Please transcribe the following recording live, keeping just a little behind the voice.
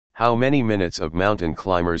How many minutes of mountain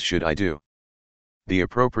climbers should I do? The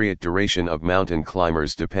appropriate duration of mountain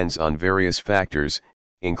climbers depends on various factors,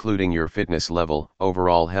 including your fitness level,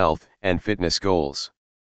 overall health, and fitness goals.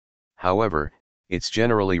 However, it's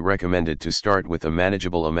generally recommended to start with a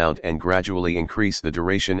manageable amount and gradually increase the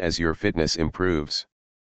duration as your fitness improves.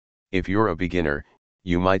 If you're a beginner,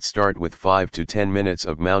 you might start with 5 to 10 minutes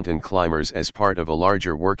of mountain climbers as part of a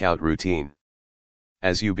larger workout routine.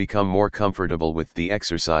 As you become more comfortable with the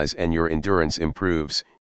exercise and your endurance improves,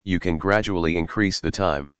 you can gradually increase the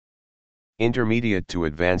time. Intermediate to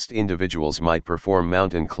advanced individuals might perform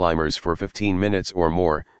mountain climbers for 15 minutes or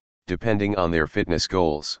more, depending on their fitness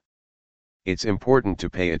goals. It's important to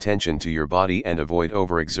pay attention to your body and avoid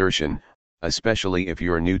overexertion, especially if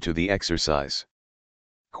you're new to the exercise.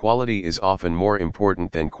 Quality is often more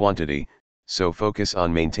important than quantity, so focus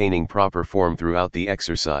on maintaining proper form throughout the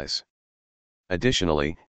exercise.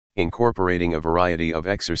 Additionally, incorporating a variety of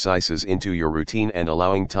exercises into your routine and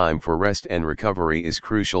allowing time for rest and recovery is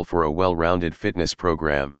crucial for a well-rounded fitness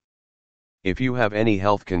program. If you have any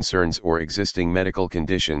health concerns or existing medical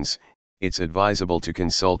conditions, it's advisable to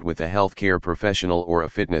consult with a healthcare professional or a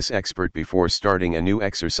fitness expert before starting a new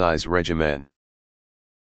exercise regimen.